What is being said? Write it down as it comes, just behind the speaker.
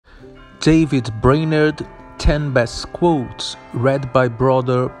David Brainerd, 10 Best Quotes, read by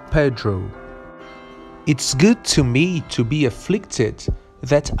Brother Pedro. It's good to me to be afflicted,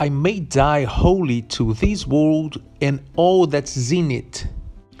 that I may die wholly to this world and all that's in it.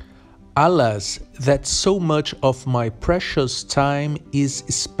 Alas, that so much of my precious time is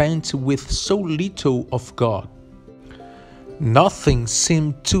spent with so little of God. Nothing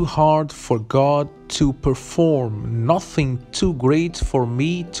seemed too hard for God to perform, nothing too great for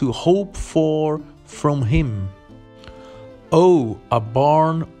me to hope for from Him. Oh, a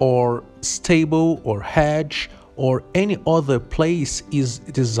barn or stable or hedge or any other place is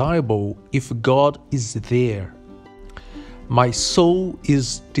desirable if God is there. My soul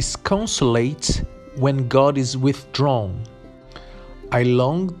is disconsolate when God is withdrawn. I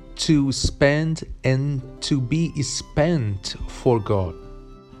long to spend and to be spent for God.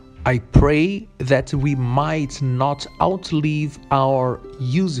 I pray that we might not outlive our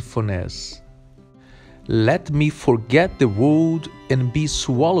usefulness. Let me forget the world and be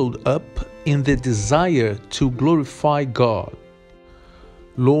swallowed up in the desire to glorify God.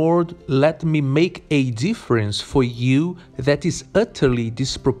 Lord, let me make a difference for you that is utterly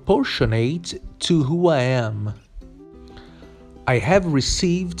disproportionate to who I am. I have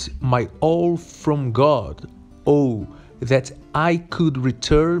received my all from God. Oh, that I could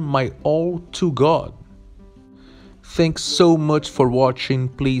return my all to God. Thanks so much for watching.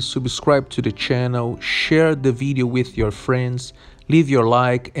 Please subscribe to the channel, share the video with your friends, leave your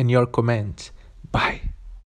like and your comment. Bye.